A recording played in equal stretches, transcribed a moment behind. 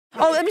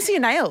Oh, let me see your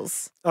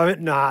nails.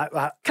 Nah.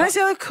 Can I see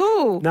how they're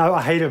cool? No,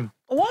 I hate them.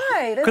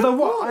 Why? Because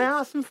I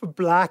asked them for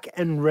black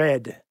and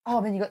red.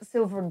 Oh, then you got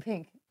silver and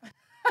pink.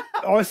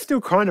 Oh, it's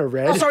still kind of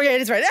red. Oh, sorry, yeah,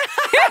 it is red.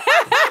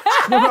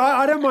 No, but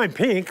I don't mind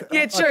pink.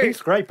 Yeah, true.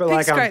 Pink's great, but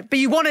Pink's great, but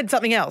you wanted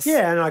something else.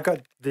 Yeah, and I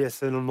got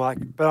this, and I'm like,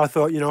 but I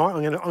thought, you know what,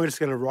 I'm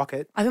just gonna rock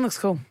it. I think it looks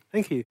cool.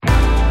 Thank you.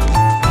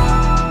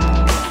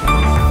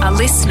 A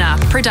listener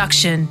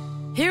production.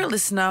 Here at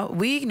Listener,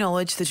 we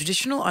acknowledge the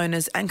traditional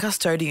owners and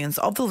custodians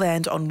of the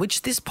land on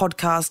which this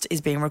podcast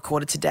is being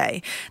recorded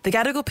today, the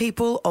Gadigal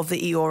people of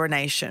the Eora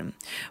Nation.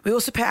 We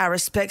also pay our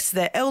respects to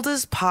their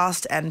elders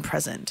past and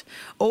present.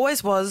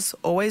 Always was,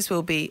 always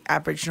will be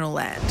Aboriginal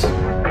land.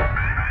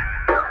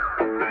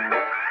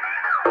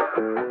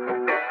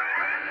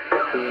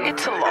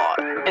 It's a lot,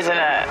 isn't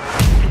it?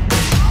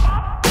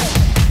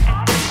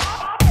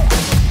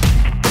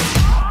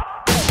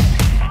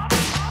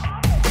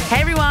 Hey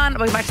everyone,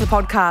 welcome back to the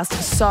podcast.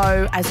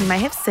 So, as you may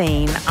have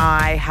seen,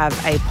 I have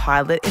a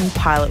pilot in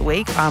Pilot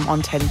Week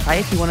on 10 Play.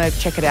 If you want to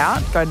check it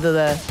out, go to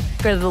the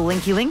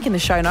linky link in the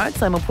show notes,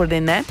 then we'll put it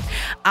in there.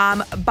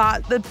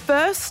 But the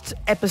first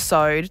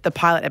episode, the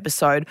pilot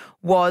episode,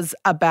 was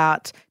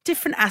about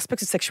different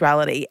aspects of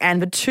sexuality,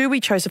 and the two we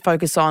chose to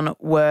focus on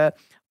were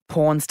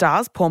porn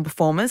stars, porn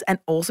performers, and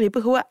also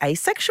people who are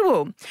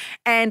asexual.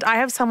 And I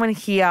have someone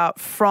here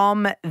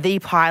from the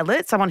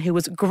pilot, someone who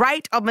was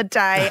great on the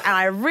day and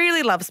I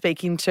really love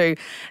speaking to.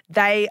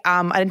 They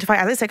identify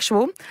as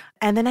asexual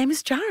and their name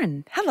is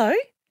Jahren. Hello.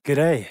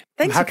 G'day.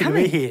 Thanks I'm for happy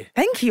coming. to be here.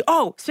 Thank you.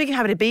 Oh, speaking of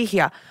happy to be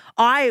here,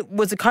 I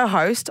was a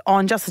co-host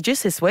on Just the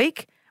Gist this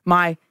week,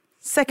 my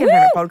second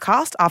favourite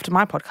podcast after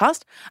my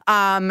podcast.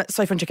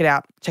 So if you want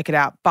to check it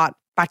out. But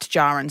back to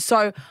Jahren.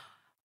 So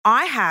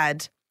I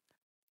had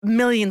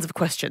millions of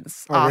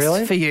questions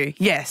asked for you.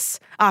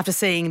 Yes, after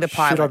seeing the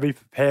pilot. Should I be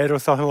prepared or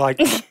something like?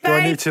 Do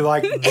I need to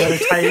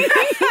meditate?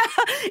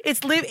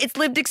 It's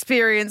lived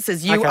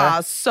experiences. You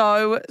are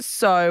so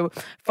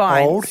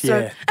fine. Old,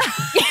 so, yeah.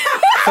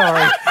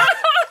 Sorry.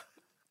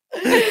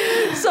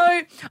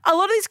 So a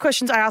lot of these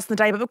questions I asked in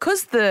the day, but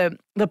because the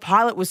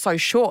pilot was so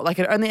short, like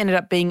it only ended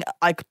up being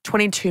like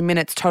 22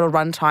 minutes total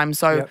runtime.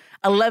 So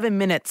 11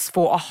 minutes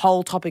for a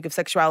whole topic of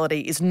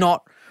sexuality is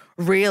not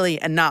really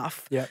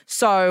enough. Yep.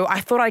 So I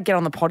thought I'd get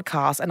on the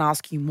podcast and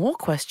ask you more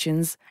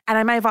questions. And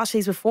I may have asked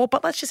these before,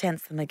 but let's just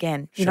answer them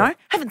again. You know,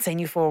 haven't seen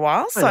you for a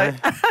while. So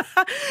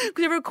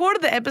we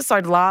recorded the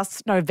episode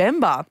last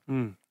November.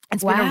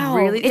 It's been a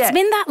really... It's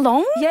been that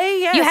long?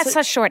 Yeah. You had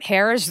such short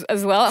hair as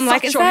well. I'm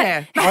like, is short that...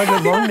 hair. I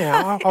have it long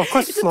now. Of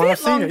course it's long. I've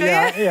seen it.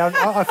 Yeah.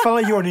 I follow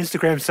you on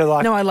Instagram, so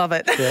like... No, I love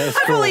it. Yeah, it's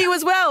I follow cool. you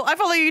as well. I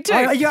follow you too.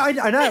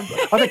 I know.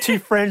 I've got two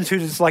friends who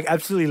just like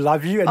absolutely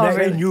love you, and they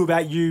really? knew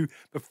about you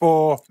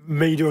before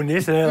me doing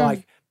this, and they're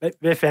like,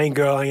 they're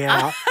fangirling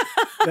out.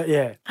 But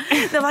yeah.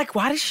 They're like,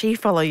 why does she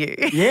follow you?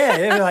 Yeah,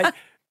 they're like,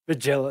 they're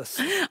jealous.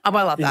 I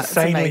love that.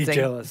 Insanely it's amazing.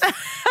 jealous.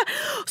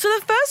 So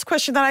the first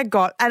question that I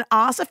got and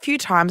asked a few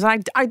times,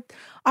 and I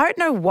don't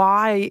know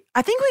why,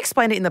 I think we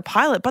explained it in the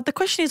pilot, but the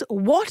question is,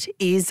 what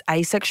is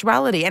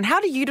asexuality and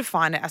how do you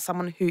define it as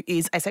someone who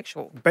is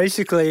asexual?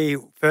 Basically,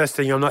 first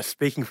thing, I'm not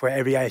speaking for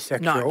every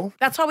asexual. No.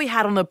 That's why we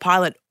had on the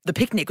pilot the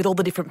picnic with all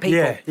the different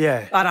people.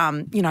 Yeah.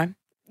 But, you know,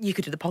 you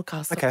could do the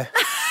podcast. Okay.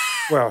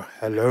 Well,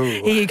 hello.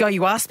 Here you go.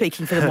 You are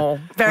speaking for them all.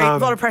 A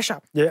lot of pressure.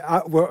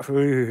 Yeah.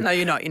 No,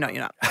 you're not. You're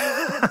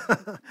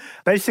not.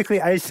 Basically,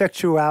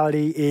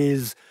 asexuality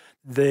is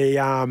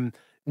the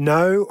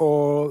no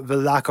or the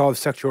lack of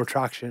sexual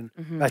attraction.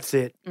 Mm-hmm. That's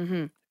it.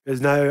 Mm-hmm.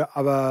 There's no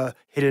other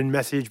hidden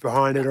message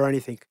behind it or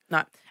anything.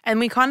 No. And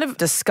we kind of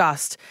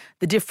discussed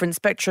the different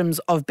spectrums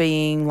of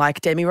being like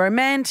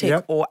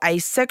demi-romantic or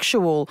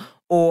asexual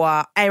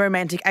or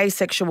aromantic,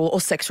 asexual or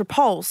sex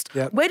repulsed.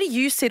 Yep. Where do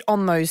you sit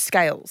on those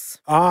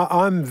scales?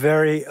 I'm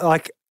very,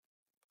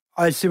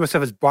 I see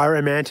myself as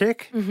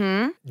biromantic,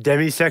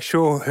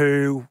 demisexual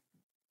who,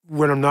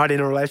 when I'm not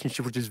in a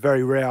relationship, which is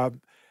very rare,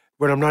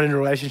 when I'm not in a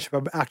relationship,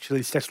 I'm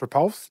actually sex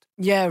repulsed.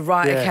 Yeah,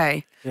 right, Yeah,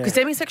 okay. Because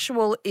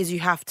demisexual is you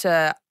have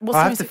to...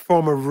 I have to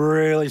form a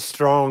really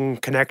strong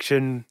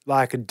connection,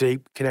 like a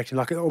deep connection,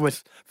 like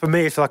almost, for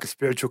me, it's like a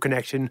spiritual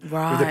connection with the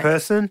Right.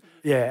 person.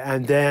 Yeah,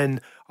 and then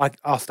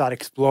I'll start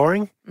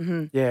exploring.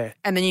 Yeah.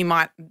 And then you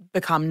might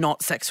become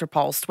not sex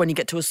repulsed when you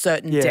get to a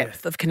certain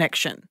depth of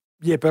connection.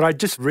 Yeah, but I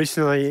just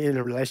recently in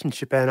a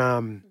relationship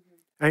and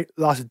it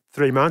lasted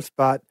 3 months,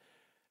 but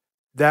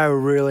they were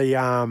really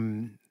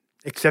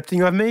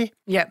accepting of me,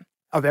 Yep.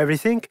 of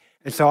everything.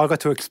 And so I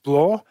got to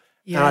explore.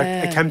 Yeah.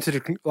 And I came to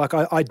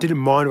I didn't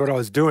mind what I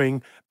was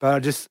doing, but I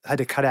just had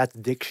to cut out the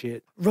dick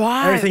shit.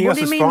 Right. Everything What else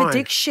do you was mean the fine.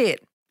 dick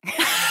shit?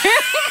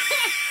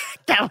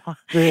 Come on.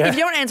 Yeah. If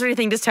you don't answer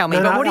anything, just tell me.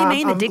 But what do you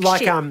mean the dick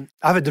shit? I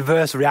have a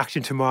diverse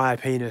reaction to my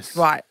penis.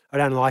 Right. I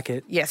don't like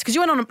it. Yes, because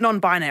you're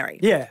non-binary.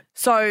 Yeah.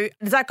 So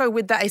does that go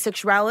with the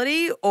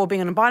asexuality or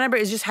being non-binary?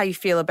 Is just how you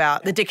feel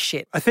about the dick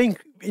shit? I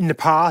think in the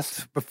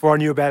past, before I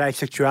knew about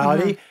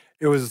asexuality,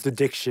 it was the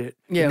dick shit.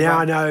 Yeah, now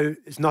right. I know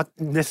it's not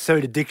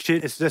necessarily the dick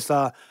shit. It's just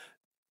I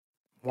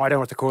don't know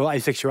what to call it,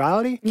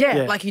 asexuality.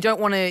 Yeah, like you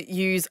don't want to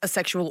use a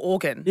sexual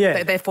organ.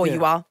 Yeah, Therefore, yeah.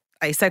 you are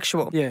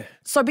asexual. Yeah.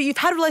 So, but you've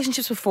had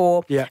relationships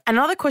before. Yeah. And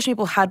another question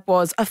people had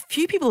was a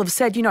few people have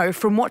said,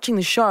 from watching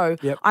the show,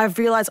 Yep. I've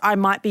realised I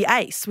might be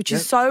ace, which is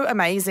Yep. so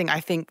amazing, I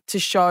think, to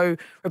show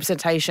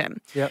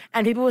representation. Yep.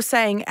 And people were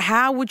saying,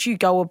 how would you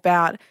go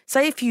about,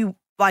 say if you,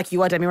 like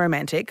you are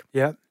demi-romantic,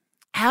 Yeah.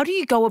 how do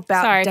you go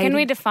about Sorry, dating? can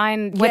we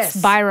define what's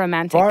Yes.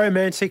 biromantic?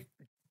 Biromantic.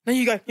 No,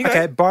 you go.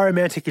 Okay,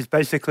 biromantic is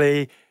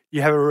basically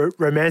you have a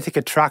romantic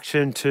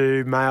attraction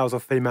to males or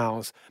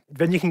females.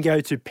 Then you can go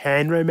to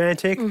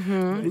panromantic,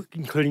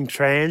 including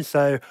trans.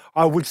 So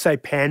I would say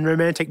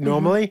panromantic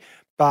normally,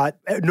 but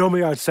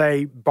normally I'd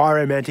say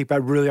biromantic,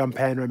 but really I'm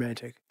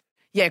panromantic.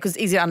 Yeah, because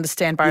it's easier to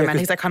understand biromantic.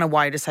 'cause Is that kind of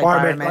why you just say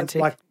biromantic?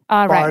 Like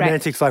Oh, right, right.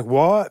 biromantic's like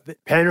what?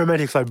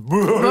 Panromantic's like,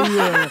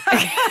 yeah.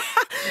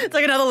 It's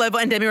like another level,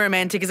 and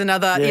demi-romantic is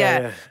another,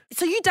 Yeah.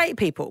 So you date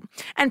people,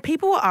 and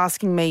people were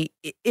asking me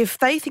if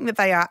they think that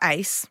they are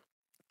ace,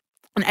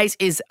 and ace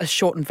is a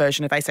shortened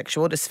version of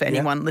asexual, just for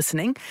anyone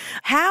listening.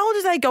 How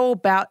do they go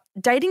about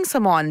dating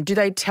someone? Do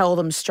they tell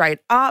them straight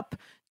up?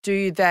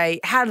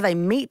 How do they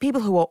meet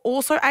people who are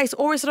also ace,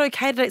 or is it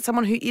okay to date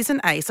someone who isn't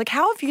ace? Like,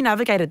 how have you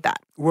navigated that?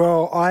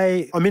 Well,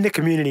 I'm in the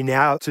community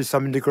now to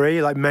some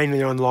degree, like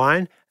mainly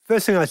online.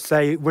 First thing I'd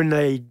say when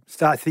they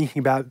start thinking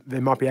about they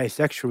might be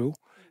asexual,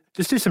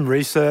 just do some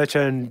research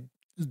and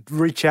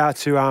reach out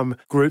to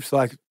groups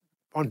like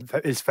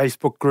there's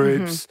Facebook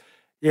groups.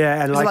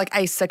 Yeah, and Is it like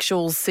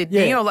asexual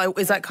Sydney, Yeah. or like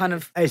is that kind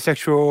of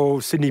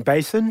Asexual Sydney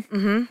Basin.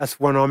 That's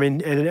one I'm in,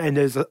 and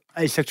there's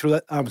Asexual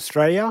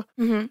Australia.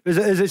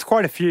 There's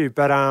quite a few,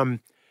 but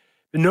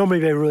normally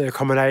they're really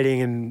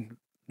accommodating and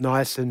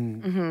nice,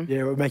 and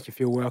it will make you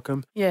feel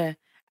welcome. yeah?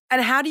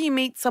 And how do you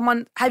meet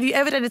someone? Have you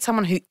ever dated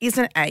someone who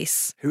isn't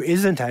ace? Who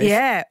isn't ace?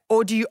 Yeah,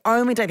 or do you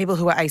only date people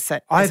who are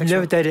asexual? I've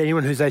never dated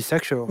anyone who's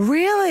asexual.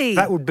 Really?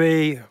 That would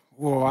be,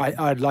 well,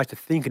 I'd like to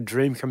think a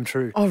dream come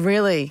true. Oh,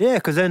 really? Yeah,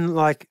 because then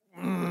like,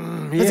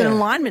 There's an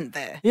alignment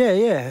there.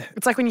 Yeah.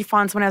 It's like when you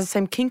find someone who has the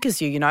same kink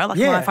as you, Like when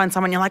Yeah. I find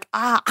someone, you're like,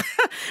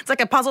 it's like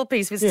a puzzle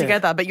piece fits Yeah.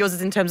 together, but yours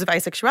is in terms of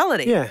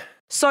asexuality. Yeah.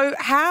 So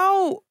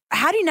how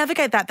do you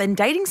navigate that then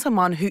dating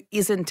someone who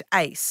isn't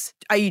ace?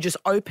 Are you just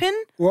open?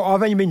 Well,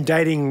 I've only been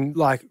dating,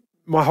 like,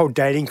 my whole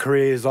dating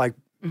career is like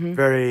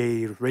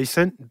very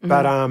recent,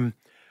 but I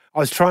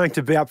was trying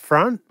to be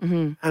upfront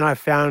and I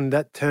found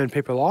that turned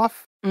people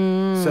off.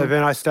 So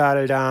then I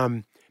started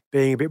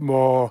being a bit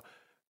more,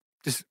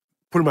 just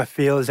putting my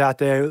feelers out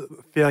there,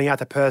 feeling out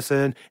the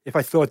person. If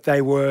I thought they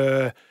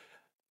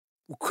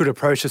could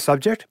approach the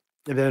subject,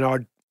 and then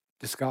I'd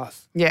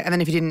discuss. Yeah, and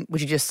then if you didn't,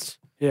 would you just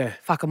Yeah.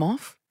 fuck them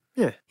off?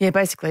 Yeah. Yeah,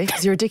 basically,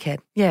 because you're a dickhead.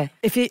 Yeah.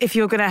 If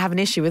you're going to have an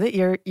issue with it,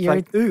 you're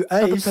Like, ooh,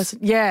 a good ace, person.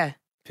 Yeah.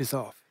 piss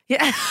off.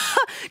 Yeah.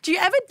 Do you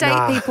ever date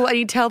Nah. people and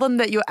you tell them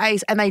that you're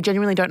ace and they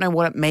genuinely don't know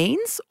what it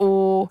means?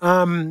 Or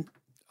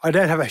I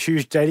don't have a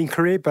huge dating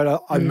career,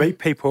 but I meet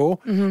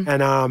people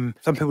and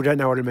some people don't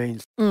know what it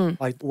means.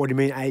 Like, what do you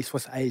mean ace?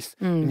 What's ace?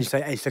 And you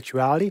say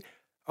asexuality.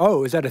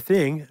 Oh, is that a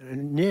thing?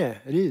 And yeah,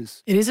 it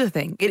is. it is a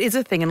thing. It is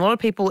a thing. And a lot of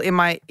people in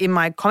my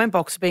comment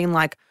box being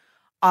like,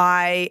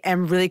 I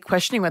am really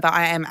questioning whether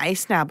I am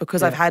ace now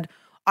because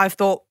I've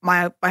thought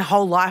my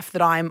whole life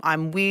that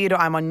I'm weird or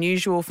I'm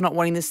unusual for not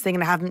wanting this thing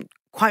and I haven't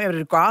quite been able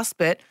to grasp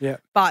it. Yeah.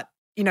 But,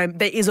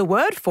 there is a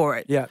word for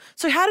it. Yeah.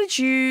 So how did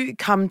you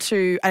come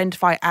to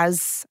identify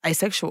as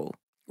asexual?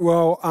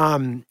 Well,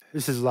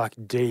 this is like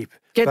deep.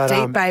 Get but,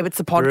 deep, babe. It's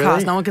a podcast.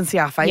 really? No one can see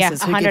our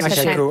faces. Yeah, Who gives a 100%.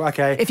 Okay, shit? cool.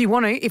 Okay. If you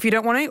want to. If you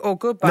don't want to, all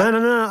good. But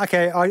No.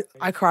 Okay.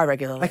 I cry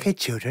regularly. Okay,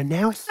 children,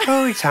 now it's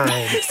story time.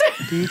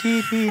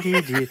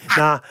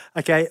 Nah,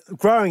 okay.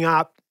 Growing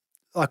up,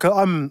 like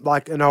I'm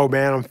like an old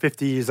man. I'm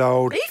 50 years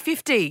old. Are you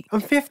 50?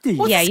 I'm 50.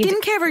 What's Yeah, the you d-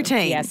 skincare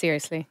routine? Yeah,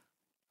 seriously.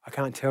 I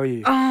can't tell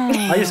you. Oh.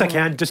 I guess I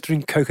can just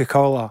drink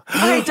Coca-Cola.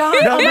 Okay,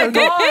 don't. No, Oh my no, no.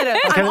 God.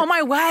 I'm on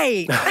my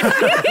way.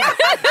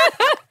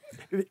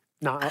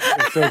 No,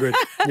 it's all good.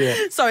 Yeah.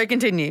 Sorry,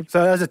 continue.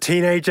 So as a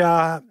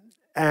teenager,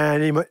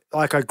 and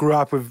I grew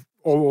up with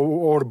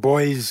all the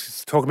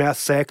boys talking about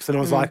sex, and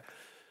I was like,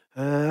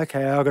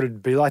 okay, I've got to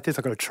be like this.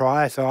 I've got to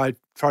try. So I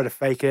tried to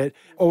fake it.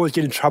 Always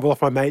get in trouble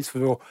off my mates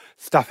for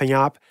stuffing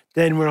up.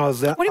 Then when I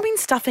was What do you mean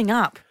stuffing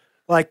up?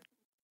 like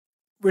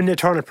when they're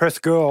trying to press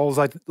girls,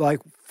 like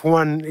for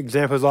one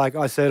example, is like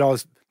I said I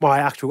was my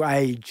actual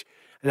age,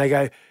 and they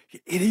go, "You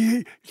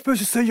idiot! You're supposed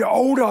to say you're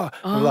older."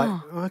 I'm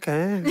like,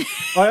 okay.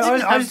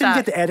 I just didn't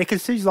get the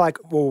etiquettes, like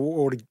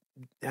or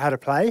how to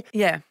play,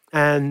 Yeah.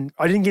 and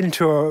I didn't get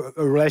into a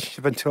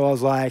relationship until I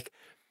was like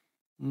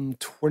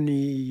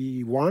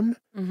 21,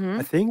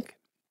 I think,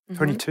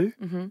 22,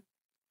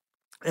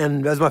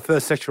 and that was my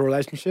first sexual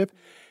relationship.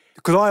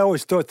 Because I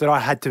always thought that I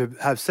had to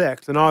have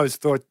sex, and I always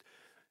thought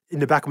in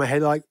the back of my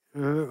head, like,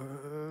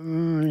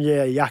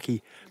 yeah,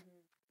 yucky.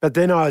 But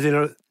then I was in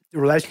a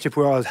relationship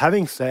where I was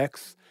having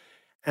sex,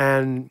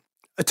 and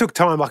it took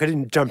time. Like, I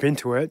didn't jump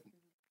into it.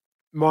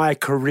 My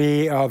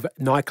career of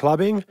night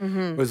clubbing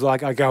was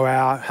like I go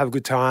out, have a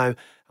good time,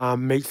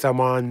 meet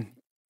someone,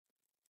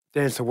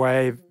 dance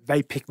away.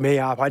 They pick me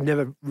up. I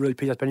never really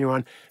picked up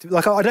anyone.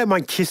 Like, I don't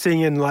mind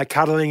kissing and like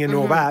cuddling and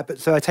all that, but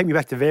so they take me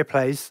back to their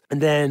place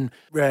and then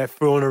we're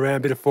fooling around, a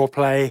bit of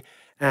foreplay,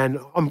 and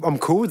I'm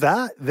cool with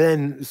that.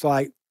 Then it's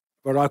like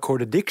what I call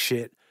the dick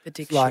shit. The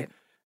dick It's like, shit.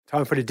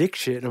 time for the dick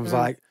shit. And I was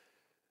like,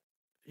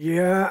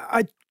 yeah,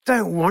 I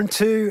don't want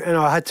to. And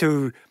I had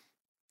to,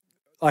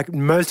 like,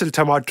 most of the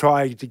time I'd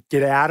try to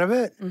get out of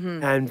it.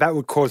 And that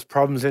would cause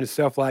problems in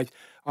itself. Like,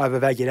 either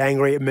they get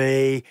angry at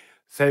me,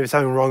 say there's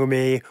something wrong with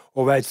me,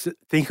 or they'd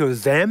think it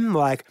was them,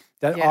 like,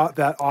 that,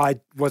 that I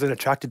wasn't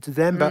attracted to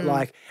them. But,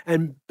 like,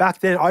 and back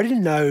then I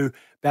didn't know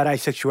about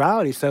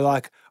asexuality. So,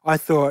 like, I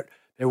thought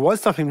there was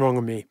something wrong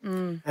with me.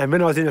 And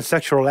when I was in a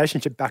sexual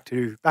relationship, back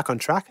on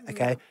track,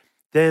 okay,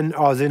 then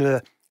I was in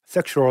a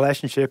sexual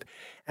relationship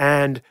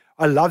and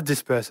I loved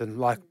this person,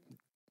 like,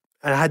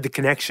 and I had the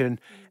connection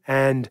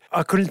and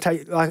I couldn't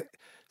take, like,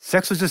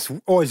 sex was just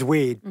always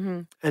weird.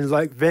 And,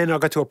 like, then I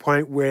got to a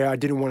point where I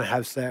didn't want to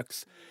have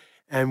sex.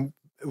 And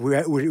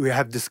we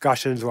have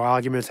discussions or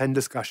arguments and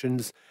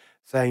discussions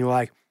saying,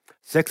 like,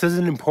 sex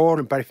isn't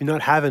important, but if you're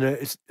not having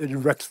it, it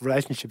wrecks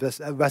relationship. That's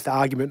the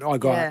argument I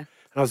got. And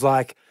I was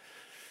like,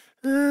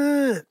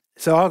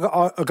 So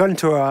I got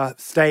into a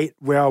state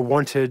where I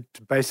wanted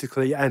to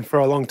basically, and for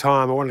a long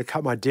time, I wanted to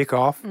cut my dick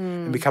off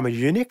and become a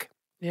eunuch.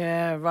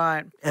 Yeah,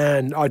 right.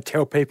 And I'd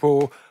tell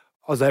people,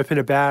 I was open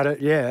about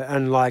it,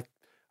 and like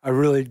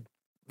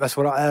that's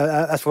what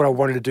I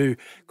wanted to do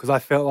because I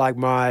felt like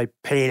my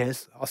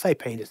penis. I'll say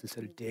penis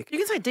instead of dick. You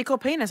can say dick or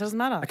penis, it doesn't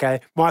matter. Okay,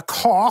 my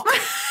cock.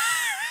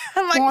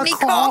 I'm like, my me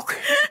cock.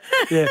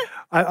 Yeah,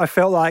 I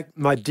felt like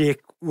my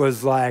dick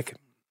was like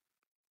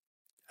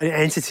an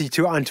entity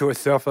unto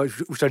itself,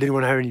 which I didn't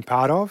want to have any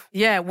part of.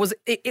 Yeah,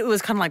 it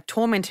was kind of like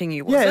tormenting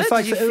you, was it? It's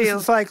like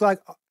it's like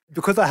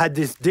because I had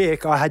this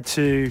dick, I had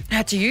to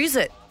use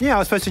it. Yeah, I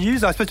was supposed to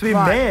use it. I was supposed to be a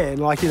man,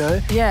 like, you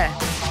know. Yeah.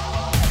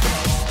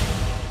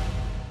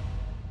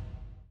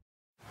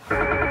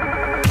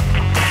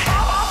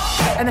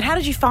 And then how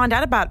did you find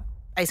out about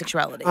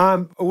asexuality?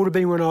 It would have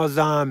been when I was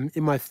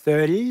in my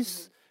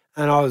 30s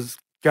and I was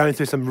going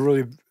through some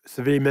really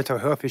severe mental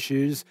health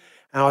issues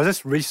and I was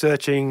just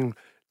researching,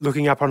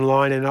 looking up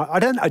online, and I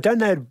don't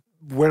know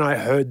when I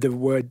heard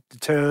the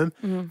term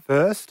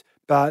first,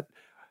 but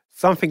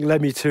something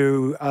led me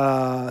to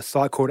a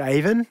site called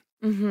Avon.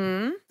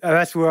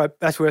 That's where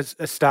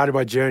it started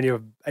my journey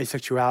of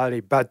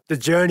asexuality. But the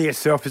journey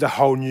itself is a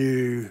whole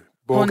new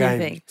ball game.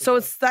 Thing. So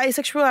it's the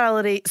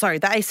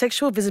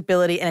Asexual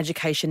Visibility and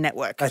Education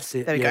Network. That's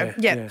it. There we go.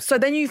 Yeah. So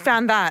then you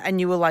found that and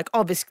you were like,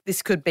 oh,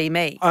 this could be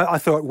me. I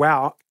thought,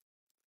 wow,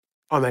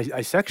 I'm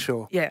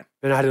asexual. Yeah.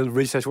 Then I had to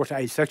research what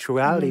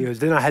asexuality is.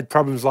 Then I had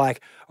problems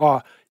like,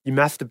 oh, you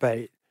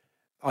masturbate.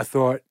 I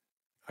thought,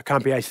 I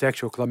can't be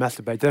asexual because I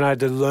masturbate. Then I had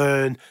to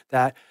learn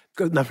that it's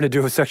got nothing to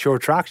do with sexual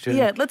attraction.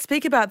 Yeah, let's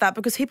speak about that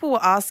because people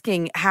were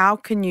asking, how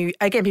can you,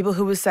 again, people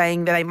who were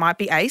saying that they might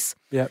be ace,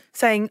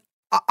 saying,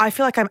 I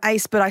feel like I'm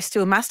ace, but I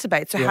still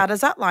masturbate. So how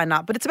does that line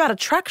up? But it's about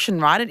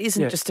attraction, right? It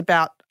isn't just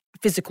about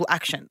physical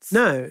actions.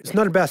 No, it's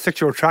not about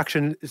sexual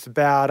attraction. It's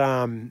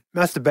about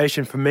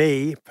masturbation for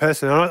me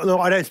personally.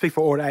 I don't speak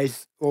for all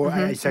ace or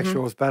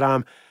asexuals,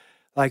 but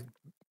like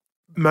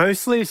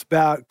mostly it's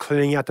about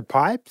cleaning out the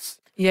pipes.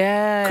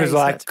 Yeah. Because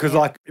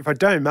like if I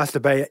don't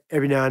masturbate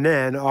every now and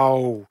then,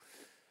 I'll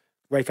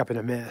wake up in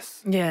a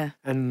mess. Yeah.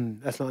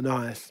 And that's not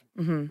nice.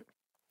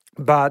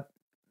 But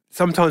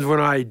sometimes when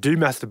I do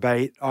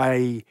masturbate,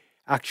 I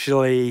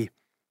actually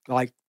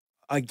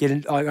I get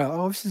in, I go,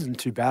 oh, this isn't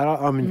too bad.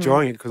 I'm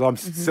enjoying it because I'm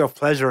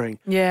self-pleasuring.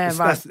 Yeah,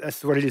 right.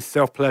 That's what it is,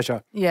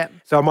 self-pleasure. Yeah.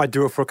 So I might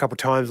do it for a couple of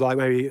times, like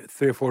maybe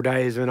 3 or 4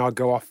 days, and I'll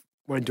go off,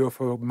 won't do it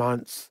for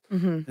months.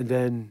 And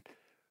then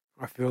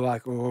I feel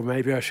like, oh,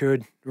 maybe I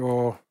should,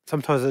 or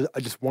sometimes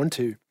I just want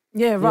to.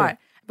 Yeah, right.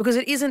 Because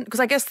it isn't, because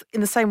I guess in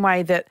the same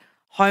way that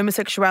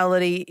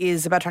homosexuality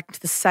is about attracting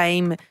to the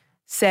same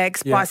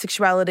sex,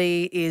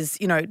 bisexuality is,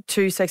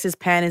 two sexes,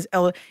 pan is,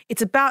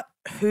 it's about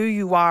who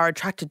you are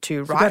attracted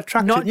to, right?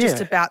 Not just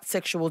about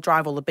sexual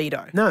drive or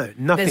libido. No,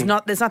 nothing.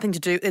 There's nothing to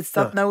do. That's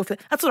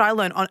what I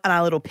learned on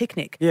our little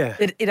picnic. Yeah,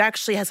 it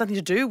actually has something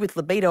to do with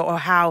libido or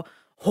how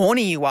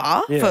horny you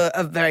are, for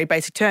a very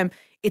basic term.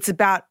 It's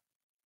about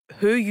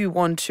who you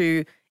want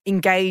to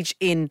engage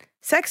in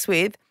sex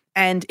with,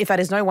 and if that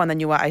is no one,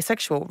 then you are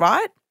asexual,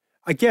 right?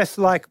 I guess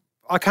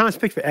I can't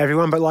speak for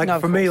everyone, but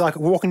for me,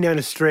 walking down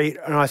the street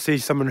and I see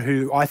someone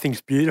who I think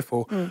is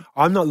beautiful,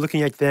 I'm not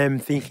looking at them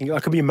thinking, I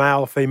could be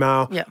male or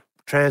female,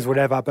 trans,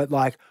 whatever, but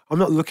I'm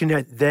not looking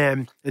at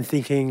them and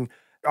thinking,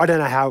 I don't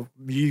know how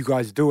you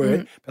guys do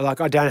it,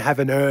 but I don't have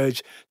an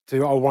urge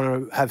to, I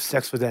want to have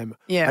sex with them.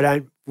 Yeah. I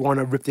don't want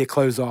to rip their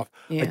clothes off.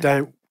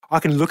 Yeah. I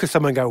can look at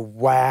someone and go,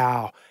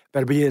 wow, but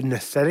it'd be an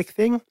aesthetic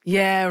thing.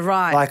 Yeah,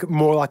 right.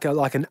 More like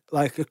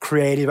a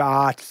creative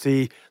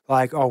artsy,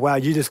 oh wow,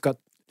 you just got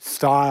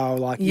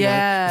style,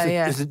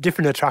 it's a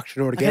different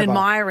attraction altogether. An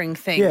admiring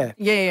thing.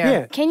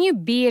 Yeah. Can you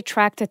be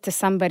attracted to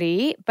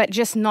somebody but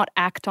just not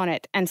act on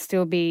it and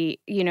still be,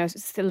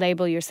 still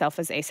label yourself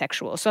as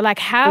asexual? So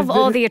have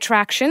all the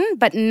attraction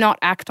but not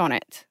act on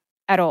it.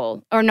 at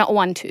all or not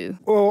want to?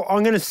 Well,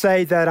 I'm going to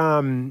say that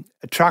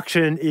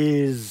attraction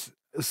is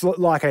it's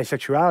like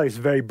asexuality. It's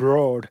very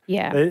broad.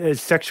 Yeah.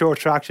 There's sexual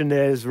attraction.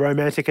 There's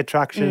romantic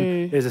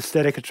attraction. There's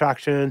aesthetic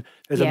attraction.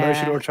 There's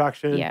emotional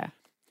attraction. Yeah.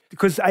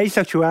 Because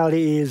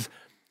asexuality is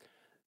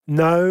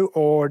no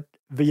or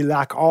the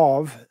lack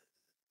of.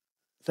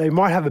 So you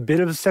might have a bit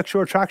of a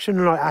sexual attraction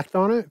and not act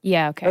on it.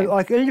 Yeah, okay. But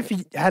like even if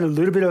you had a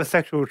little bit of a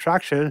sexual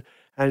attraction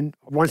and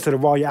once in a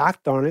while you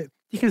act on it,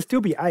 you can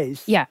still be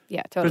ace. Yeah,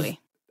 totally.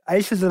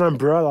 Ace is an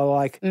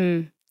umbrella,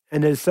 and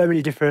there's so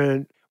many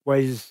different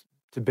ways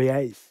to be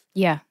ace.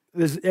 Yeah.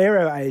 There's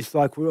aro ace,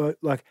 like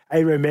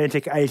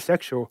aromantic,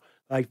 asexual.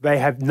 Like they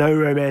have no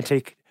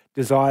romantic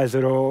desires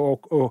at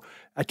all, or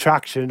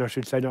attraction, I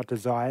should say, not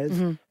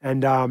desires,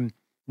 and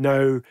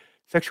no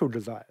sexual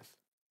desires.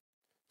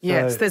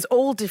 Yes, there's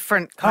all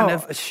different kind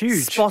of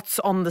huge spots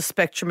on the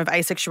spectrum of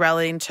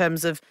asexuality in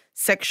terms of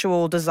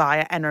sexual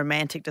desire and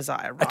romantic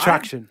desire, right?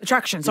 Attraction.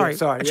 Attraction, Yeah,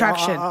 sorry.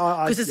 Attraction.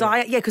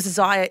 Because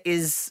desire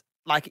is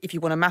like if you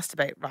want to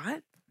masturbate,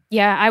 right?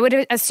 Yeah, I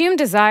would assume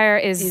desire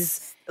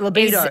is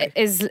libido.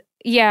 Is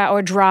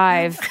or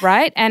drive,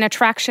 right? And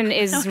attraction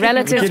is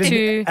relative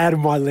to out of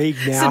my league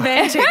now.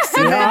 Semantics.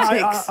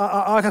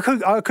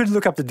 I could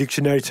look up the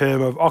dictionary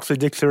term of Oxford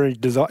Dictionary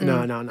desire.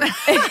 No.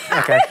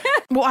 Okay.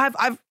 Well,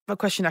 I've a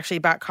question actually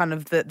about kind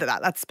of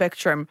that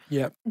spectrum.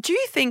 Yeah. Do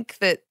you think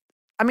that,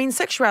 I mean,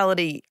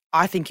 sexuality,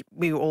 I think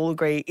we all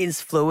agree,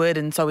 is fluid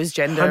and so is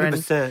gender.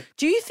 100%. And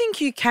do you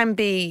think you can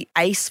be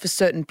ace for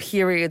certain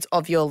periods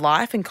of your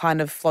life and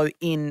kind of flow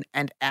in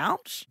and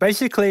out?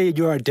 Basically,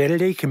 your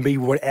identity can be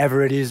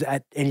whatever it is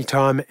at any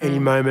time, any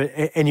moment,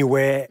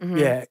 anywhere. Mm-hmm.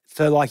 Yeah.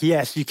 So, like,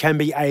 yes, you can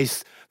be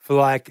ace for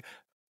like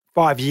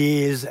 5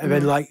 years and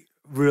then like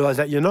realize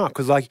that you're not,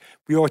 because like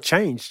we all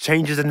change.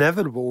 Change is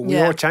inevitable. We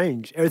all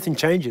change. Everything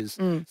changes.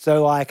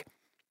 So like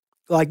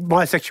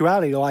my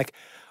sexuality, like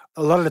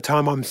a lot of the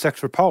time I'm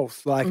sex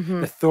repulsed. Like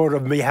the thought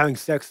of me having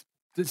sex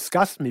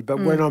disgusts me. But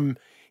when I'm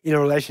in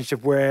a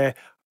relationship where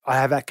I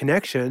have that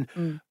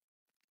connection,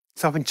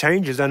 something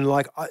changes, and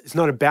like it's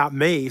not about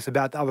me, it's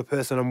about the other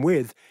person I'm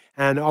with.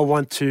 And I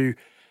want to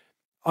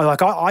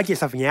I get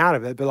something out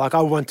of it, but like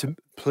I want to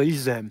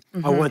please them.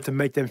 I want to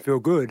make them feel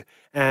good.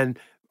 And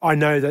I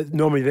know that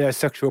normally they're a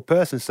sexual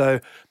person, so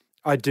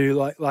I do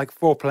like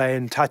foreplay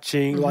and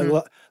touching. Like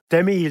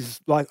Demi is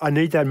like, I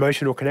need that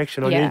emotional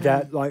connection. I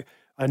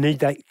need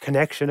that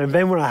connection. And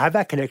then when I have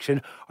that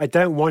connection, I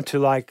don't want to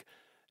like,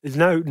 there's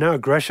no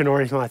aggression or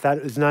anything like that.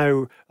 There's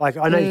no, like,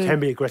 I know you can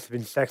be aggressive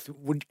in sex.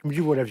 Would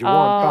do whatever you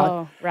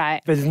want. But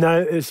right.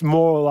 It's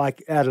more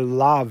like out of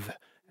love,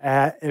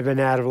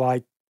 even out of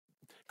like,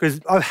 because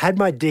I've had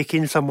my dick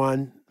in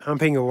someone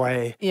humping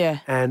away. Yeah.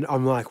 And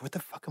I'm like, what the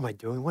fuck am I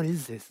doing? What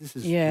is this? This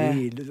is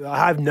weird.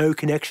 I have no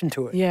connection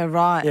to it. Yeah,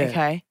 right. Yeah.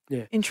 Okay.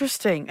 Yeah.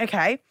 Interesting.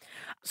 Okay.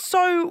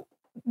 So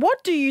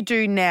what do you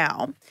do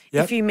now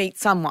if you meet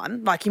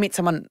someone, like you meet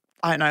someone,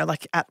 I don't know,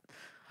 like at,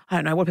 I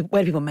don't know, where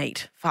do people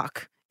meet?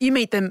 Fuck. You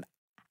meet them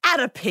at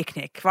a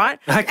picnic, right?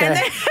 Okay.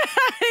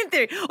 And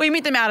then, or you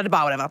meet them out at a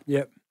bar, whatever.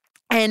 Yep.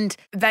 And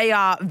they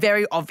are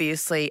very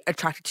obviously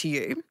attracted to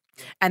you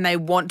and they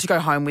want to go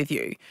home with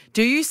you.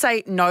 Do you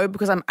say no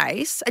because I'm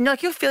ace? And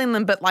you're feeling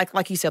them, but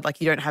like you said,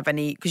 like you don't have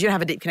any, because you don't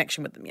have a deep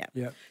connection with them yet.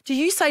 Yep. Do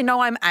you say no,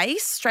 I'm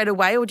ace straight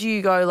away, or do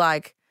you go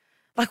like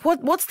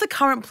what's the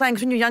current plan?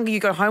 Because when you're younger, you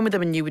go home with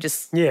them and you would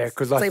just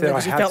because I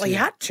felt like you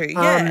had to.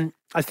 Yeah.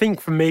 I think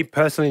for me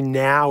personally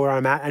now where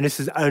I'm at, and this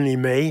is only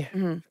me,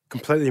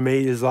 completely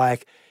me, is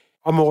like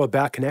I'm all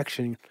about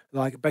connection.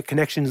 But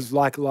connections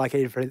like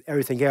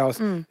everything else,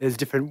 there's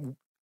different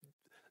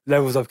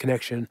levels of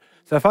connection.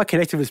 So if I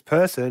connect with this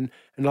person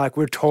and like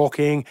we're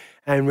talking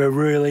and we're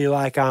really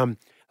like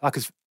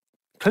it's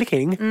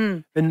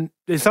clicking, then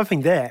there's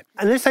something there.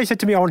 Unless they said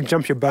to me, I want to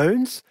jump your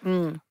bones,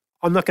 I'm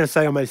not going to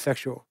say I'm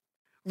asexual.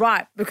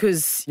 Right,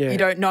 because you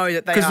don't know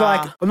that they are. Because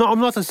like I'm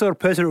not the sort of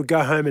person who would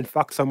go home and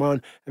fuck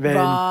someone and then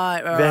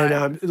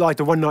like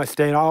the one night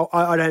stand.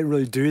 I don't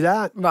really do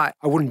that. Right,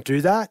 I wouldn't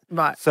do that.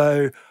 Right.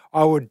 So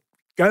I would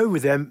go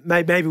with them.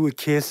 Maybe we'd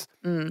kiss,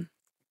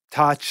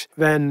 touch.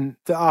 Then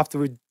after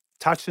we'd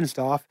touched and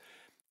stuff,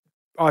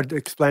 I'd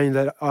explain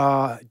that.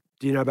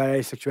 Do you know about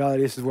asexuality?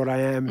 This is what I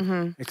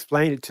am.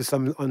 Explain it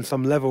to on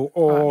some level.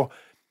 Or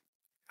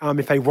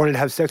if they wanted to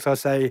have sex, I'd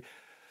say,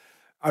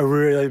 I'm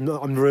really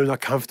not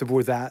comfortable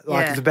with that.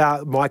 Like it's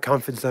about my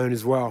comfort zone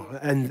as well.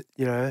 And,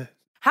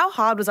 how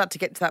hard was that to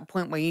get to that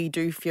point where you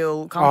do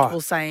feel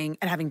comfortable saying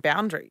and having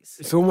boundaries?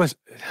 It's almost,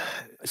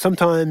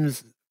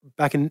 sometimes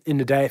back in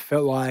the day, it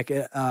felt like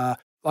a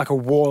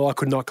wall I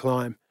could not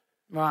climb.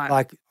 Right.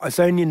 Like it's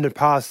only in the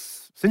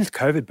past, since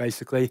COVID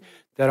basically,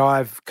 that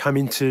I've come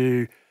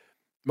into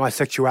my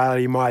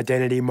sexuality, my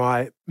identity,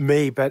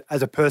 me, but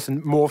as a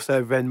person more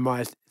so than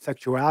my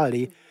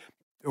sexuality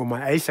or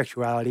my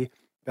asexuality.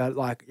 But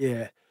like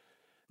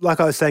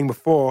I was saying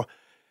before,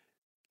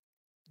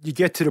 you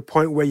get to the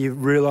point where you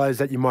realize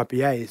that you might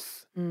be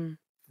ace.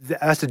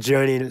 That's a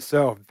journey in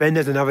itself. Then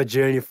there's another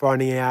journey of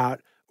finding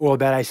out all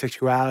about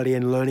asexuality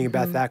and learning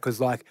about that, because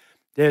like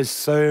there's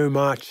so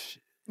much.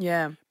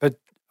 Yeah. But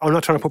I'm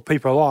not trying to put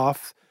people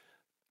off.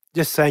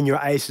 Just saying you're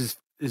ace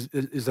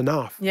is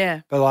enough.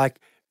 Yeah. But like,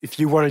 if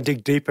you want to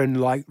dig deep and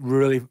like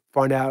really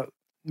find out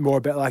more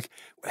about like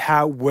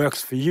how it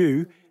works for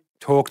you,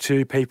 talk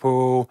to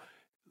people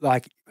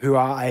like who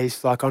are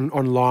ace, like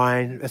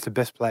online. That's the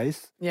best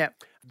place. Yeah.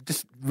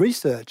 Just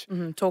research.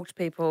 Talk to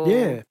people.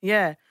 Yeah.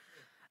 Yeah.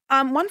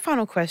 One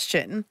final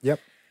question. Yep.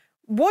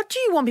 What do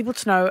you want people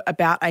to know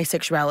about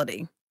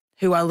asexuality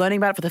who are learning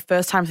about it for the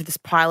first time through this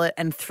pilot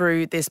and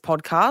through this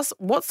podcast?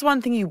 What's the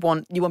one thing you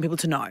want people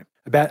to know?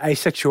 About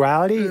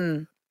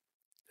asexuality?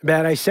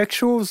 About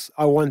asexuals,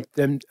 I want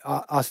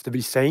us to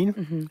be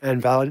seen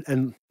and valid,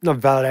 and not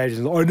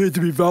validated. I need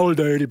to be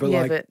validated, but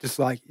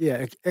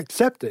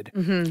accepted.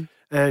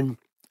 And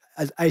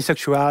as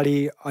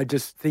asexuality, I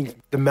just think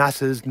the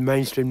masses, the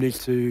mainstream needs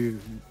to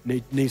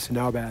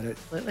know about it.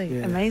 Absolutely.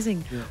 Yeah.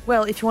 Amazing. Yeah.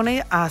 Well, if you want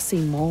to see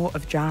more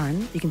of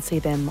Jahren, you can see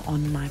them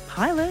on my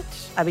pilot,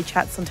 Abby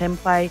Chats on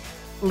Template.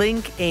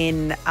 Link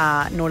in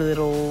naughty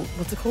little,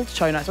 what's it called?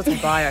 Show notes. What's in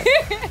bio?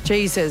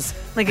 Jesus.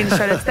 Link in the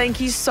show notes. Thank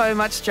you so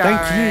much,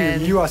 Jahren.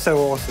 Thank you. You are so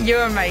awesome.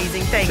 You're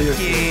amazing. Thank you.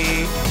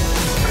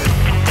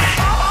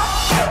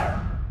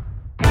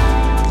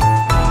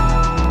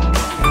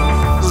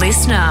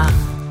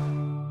 Listener.